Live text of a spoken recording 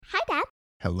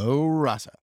Hello,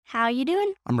 Rasa. How you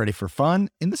doing? I'm ready for fun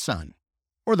in the sun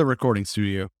or the recording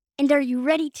studio. And are you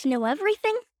ready to know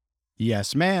everything?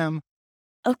 Yes, ma'am.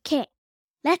 Okay,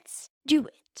 let's do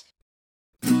it.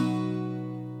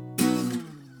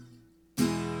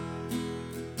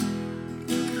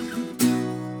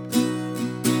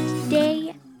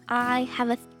 Today, I have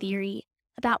a theory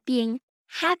about being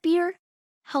happier,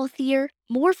 healthier,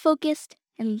 more focused,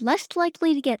 and less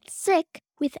likely to get sick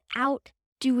without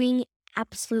doing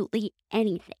absolutely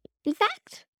anything. In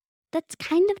fact, that's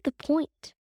kind of the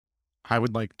point. I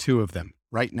would like 2 of them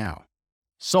right now.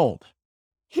 Sold.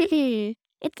 It's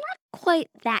not quite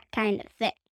that kind of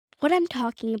thing. What I'm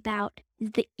talking about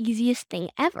is the easiest thing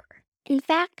ever. In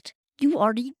fact, you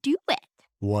already do it.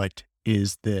 What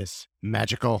is this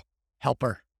magical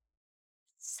helper?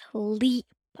 Sleep.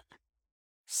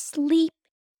 Sleep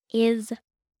is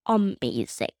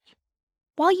amazing.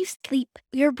 While you sleep,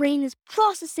 your brain is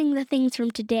processing the things from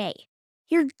today.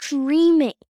 You're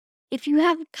dreaming. If you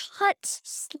have cuts,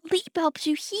 sleep helps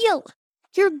you heal.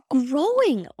 You're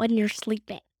growing when you're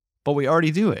sleeping. But we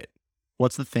already do it.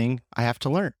 What's the thing I have to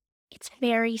learn? It's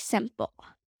very simple.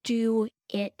 Do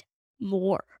it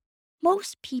more.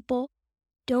 Most people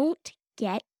don't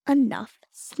get enough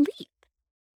sleep.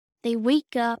 They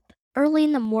wake up early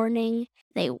in the morning,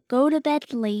 they go to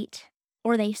bed late,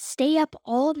 or they stay up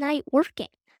all night working.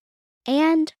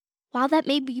 And while that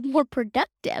may be more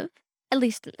productive, at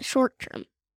least in the short term,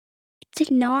 it's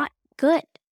not good.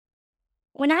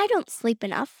 When I don't sleep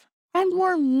enough, I'm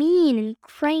more mean and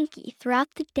cranky throughout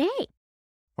the day.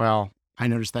 Well, I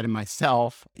noticed that in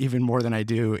myself even more than I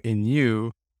do in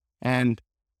you. And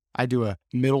I do a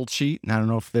middle cheat, and I don't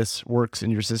know if this works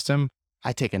in your system.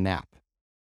 I take a nap.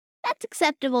 That's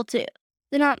acceptable too.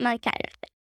 They're not my kind of thing.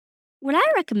 What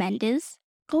I recommend is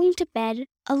going to bed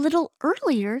a little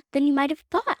earlier than you might have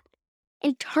thought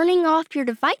and turning off your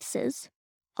devices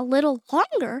a little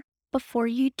longer before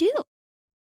you do.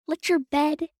 Let your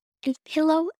bed and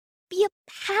pillow be a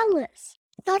palace,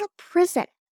 not a prison.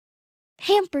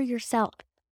 Pamper yourself.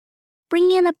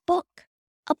 Bring in a book,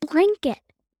 a blanket,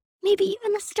 maybe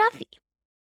even a stuffy.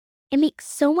 It makes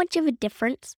so much of a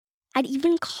difference, I'd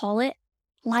even call it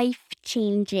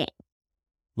life-changing.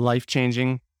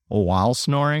 Life-changing while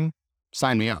snoring?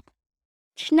 Sign me up.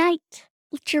 Tonight,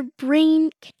 let your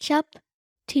brain catch up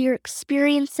to your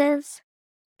experiences,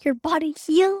 your body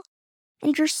heal,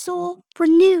 and your soul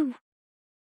renew.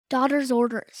 Daughter's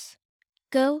orders.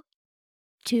 Go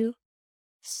to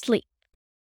sleep.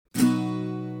 Are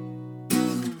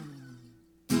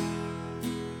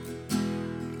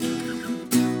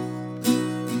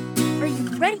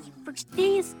you ready for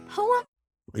today's poem?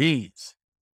 Please.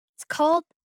 It's called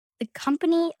The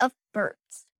Company of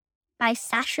Birds by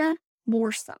Sasha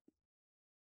Morsom.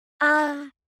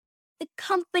 The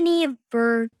company of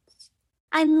birds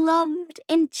I loved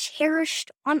and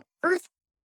cherished on earth.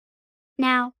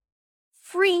 Now,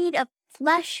 freed of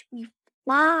flesh, we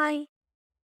fly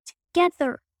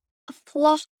together, a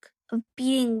flock of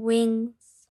beating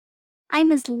wings.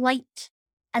 I'm as light,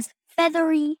 as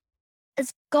feathery,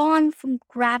 as gone from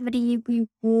gravity we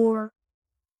wore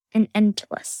in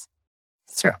endless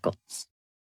circles.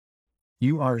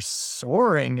 You are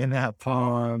soaring in that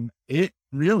poem. It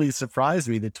really surprised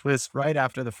me, the twist right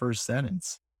after the first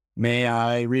sentence. May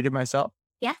I read it myself?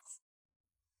 Yes?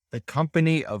 The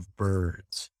Company of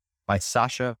Birds by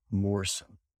Sasha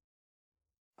Morsom.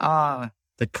 Ah,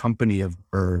 the company of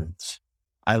birds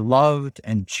I loved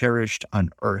and cherished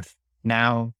on earth.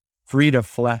 Now, freed of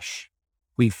flesh,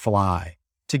 we fly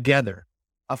together,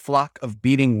 a flock of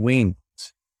beating wings.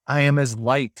 I am as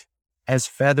light, as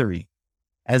feathery,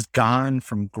 as gone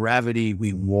from gravity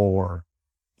we wore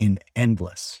in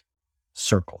endless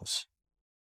circles.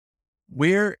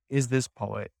 Where is this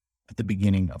poet at the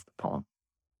beginning of the poem?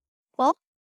 Well,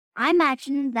 I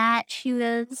imagine that she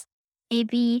was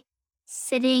maybe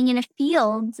sitting in a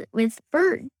field with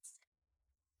birds.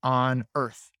 On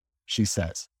earth, she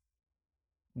says.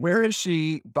 Where is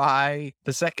she by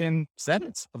the second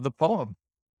sentence of the poem?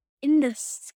 In the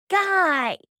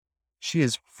sky. She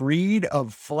is freed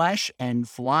of flesh and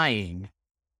flying.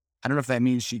 I don't know if that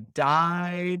means she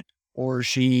died or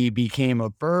she became a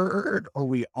bird or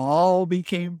we all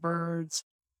became birds.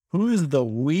 Who is the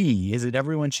we? Is it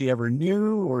everyone she ever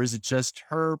knew, or is it just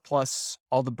her plus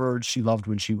all the birds she loved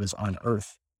when she was on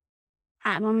earth?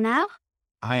 I don't know.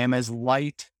 I am as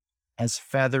light, as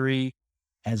feathery,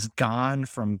 as gone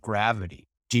from gravity.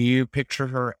 Do you picture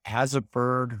her as a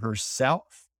bird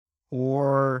herself,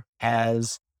 or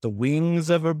as the wings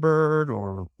of a bird,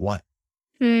 or what?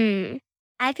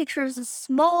 I picture her as a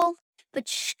small but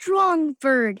strong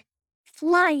bird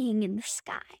flying in the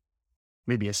sky.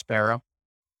 Maybe a sparrow.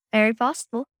 Very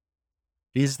possible.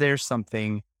 Is there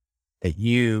something that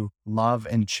you love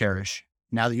and cherish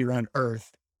now that you're on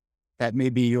Earth that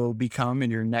maybe you'll become in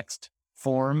your next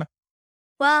form?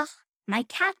 Well, my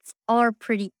cats are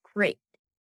pretty great.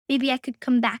 Maybe I could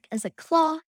come back as a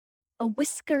claw, a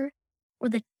whisker, or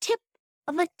the tip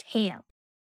of a tail.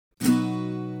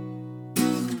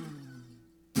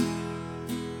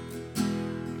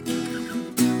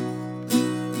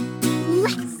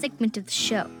 Last segment of the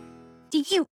show. Do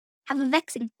you have a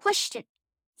vexing question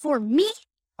for me?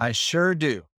 I sure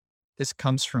do. This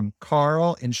comes from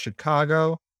Carl in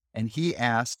Chicago, and he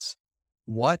asks,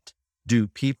 what do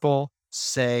people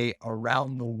say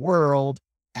around the world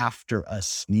after a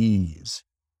sneeze?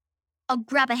 I'll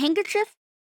grab a handkerchief,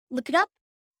 look it up,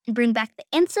 and bring back the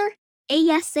answer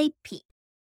ASAP.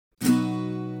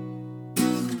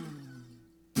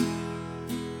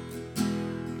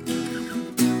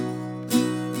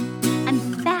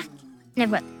 I'm back, and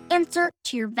I've got the answer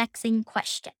to your vexing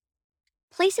question.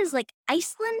 Places like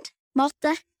Iceland,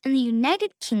 Malta, and the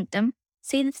United Kingdom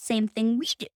say the same thing we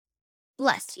do.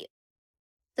 Bless you.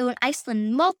 Though in Iceland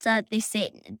and Malta, they say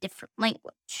it in a different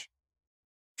language.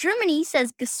 Germany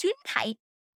says Gesundheit,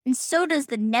 and so does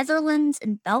the Netherlands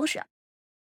and Belgium.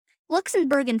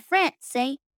 Luxembourg and France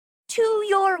say, to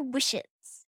your wishes.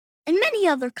 In many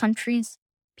other countries,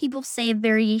 people say a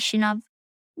variation of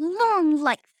long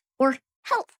life or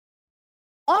health.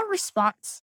 Our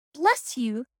response, bless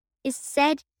you, is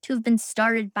said to have been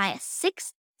started by a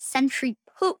 6th century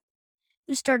pope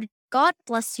who started God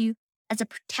bless you as a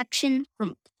protection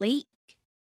from plague.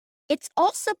 It's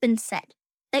also been said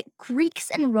that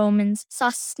Greeks and Romans saw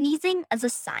sneezing as a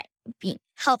sign of being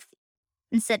healthy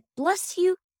and said bless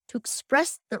you to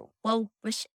express their well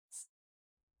wishes.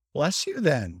 Bless you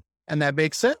then. And that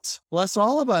makes sense. Bless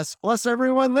all of us. Bless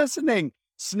everyone listening,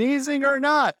 sneezing or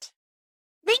not.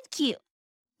 Thank you.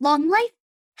 Long life,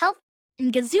 health,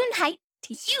 and Gesundheit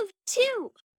to you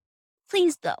too.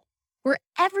 Please though,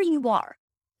 wherever you are,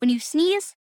 when you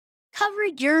sneeze, cover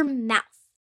your mouth.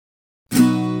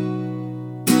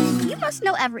 You Must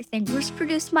Know Everything was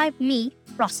produced by me,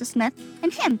 Rossa Smith,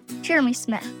 and him, Jeremy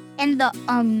Smith. And the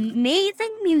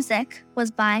amazing music was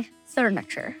by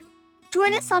Furniture.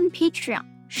 Join us on Patreon,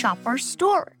 shop our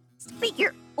store, submit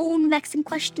your own vexing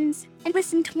questions, and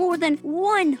listen to more than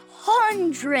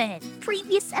 100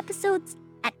 previous episodes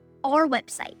at our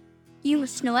website,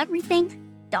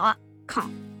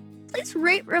 youmustknoweverything.com. Please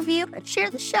rate, review, and share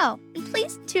the show. And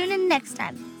please tune in next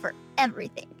time for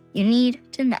everything you need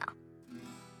to know.